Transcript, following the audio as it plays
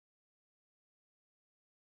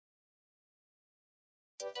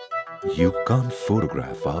You can't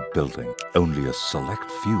photograph our building. Only a select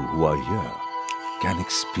few who are here can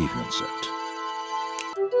experience it.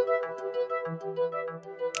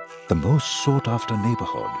 The most sought-after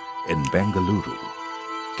neighbourhood in Bengaluru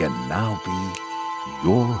can now be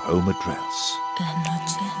your home address.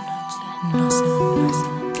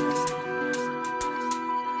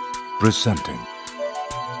 Presenting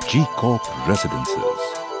G Corp Residences,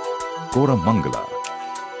 Koramangala.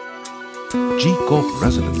 G Corp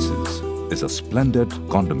Residences is a splendid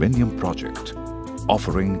condominium project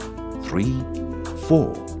offering 3,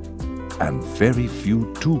 4 and very few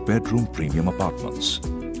 2-bedroom premium apartments.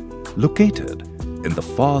 Located in the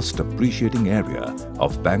fast appreciating area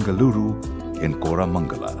of Bengaluru in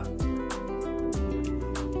Koramangala.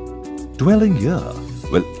 Dwelling here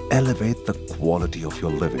will elevate the quality of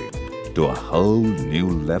your living to a whole new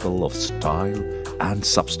level of style and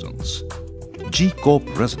substance. G Corp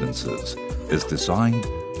Residences is designed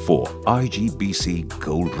for IGBC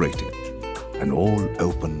GOLD rating, an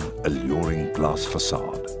all-open, alluring glass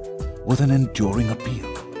facade with an enduring appeal.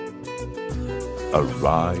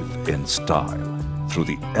 Arrive in style through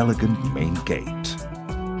the elegant main gate.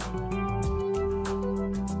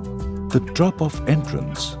 The drop-off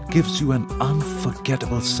entrance gives you an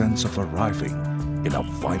unforgettable sense of arriving in a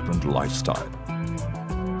vibrant lifestyle.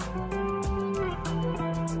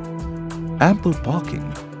 Ample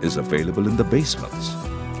parking is available in the basements.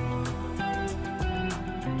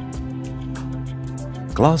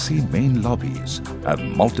 Glassy main lobbies have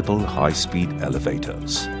multiple high-speed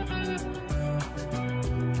elevators.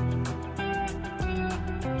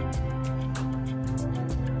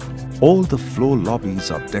 All the floor lobbies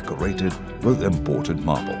are decorated with imported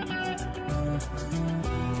marble.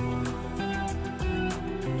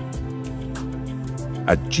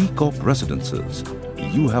 At G Corp Residences,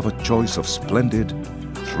 you have a choice of splendid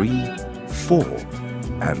 3, 4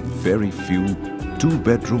 and very few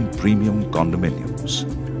 2-bedroom premium condominiums.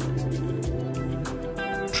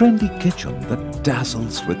 Trendy kitchen that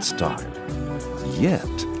dazzles with style, yet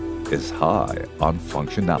is high on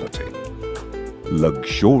functionality.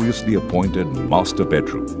 Luxuriously appointed master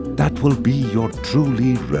bedroom that will be your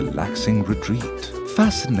truly relaxing retreat.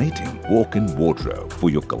 Fascinating walk-in wardrobe for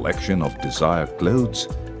your collection of desired clothes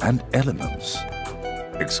and elements.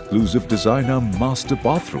 Exclusive designer master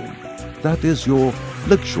bathroom that is your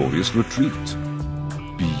luxurious retreat.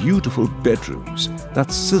 Beautiful bedrooms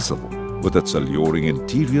that sizzle with its alluring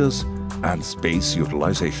interiors and space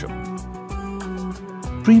utilization.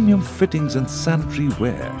 Premium fittings and sanitary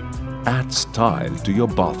ware add style to your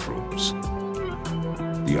bathrooms.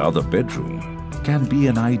 The other bedroom can be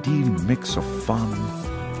an ideal mix of fun,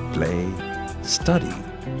 play, study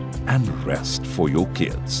and rest for your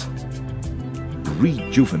kids.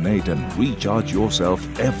 Rejuvenate and recharge yourself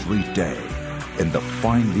every day in the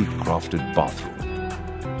finely crafted bathroom.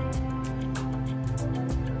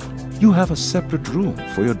 You have a separate room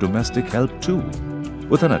for your domestic help too,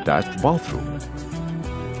 with an attached bathroom.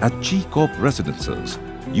 At G Corp Residences,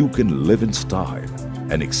 you can live in style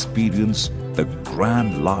and experience the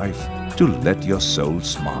grand life to let your soul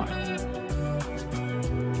smile.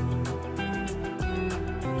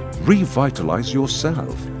 Revitalize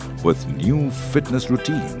yourself with new fitness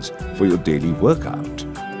routines for your daily workout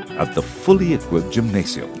at the fully equipped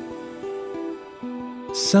gymnasium.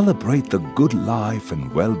 Celebrate the good life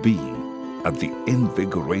and well-being at the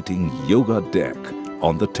invigorating yoga deck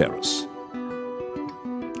on the terrace.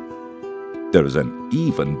 There is an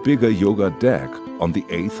even bigger yoga deck on the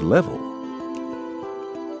 8th level.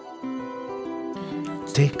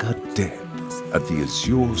 Take a dip at the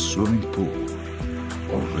azure swimming pool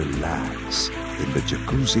or relax in the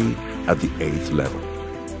jacuzzi at the 8th level.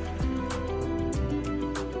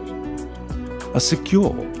 A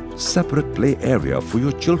secure, separate play area for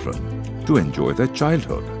your children to enjoy their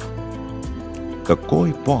childhood. The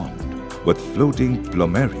koi pond with floating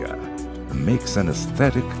plumeria makes an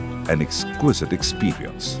aesthetic and exquisite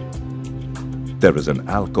experience. There is an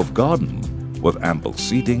alcove garden with ample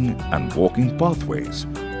seating and walking pathways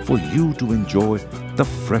for you to enjoy the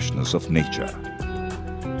freshness of nature.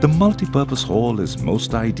 The multi-purpose hall is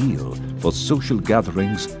most ideal for social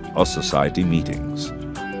gatherings or society meetings.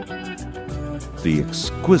 The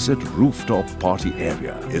exquisite rooftop party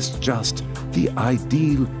area is just the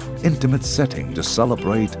ideal intimate setting to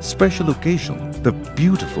celebrate special occasion. The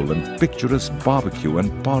beautiful and picturesque barbecue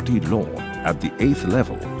and party lawn at the 8th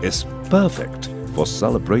level is perfect for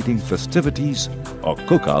celebrating festivities or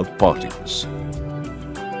cookout parties.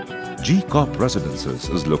 G Corp Residences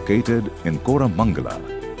is located in Koramangala,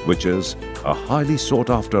 which is a highly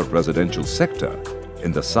sought-after residential sector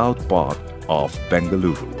in the south part of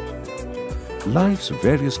Bengaluru. Life's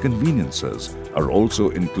various conveniences are also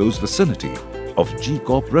in close vicinity of G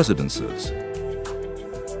Corp Residences.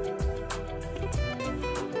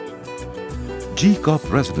 G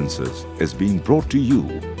Corp Residences is being brought to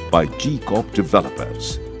you by G Corp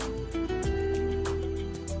Developers.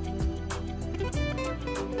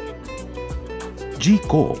 G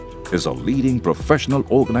Corp is a leading professional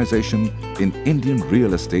organization in Indian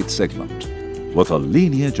real estate segment with a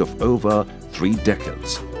lineage of over 3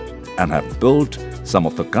 decades and have built some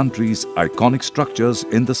of the country's iconic structures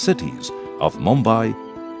in the cities of Mumbai,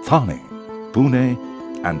 Thane, Pune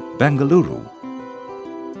and Bengaluru.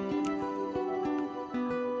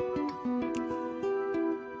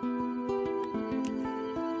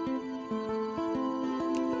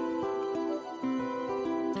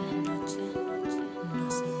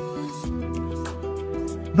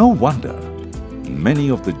 No wonder many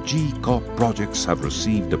of the G Corp projects have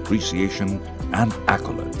received appreciation and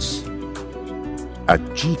accolades.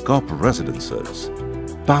 At G Corp Residences,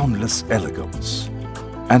 boundless elegance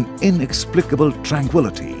and inexplicable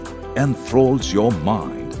tranquility enthralls your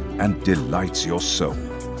mind and delights your soul.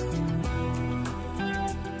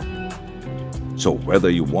 So whether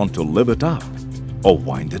you want to live it up or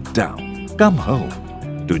wind it down, come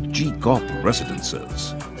home to G Corp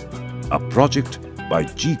Residences, a project by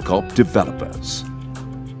G Corp Developers.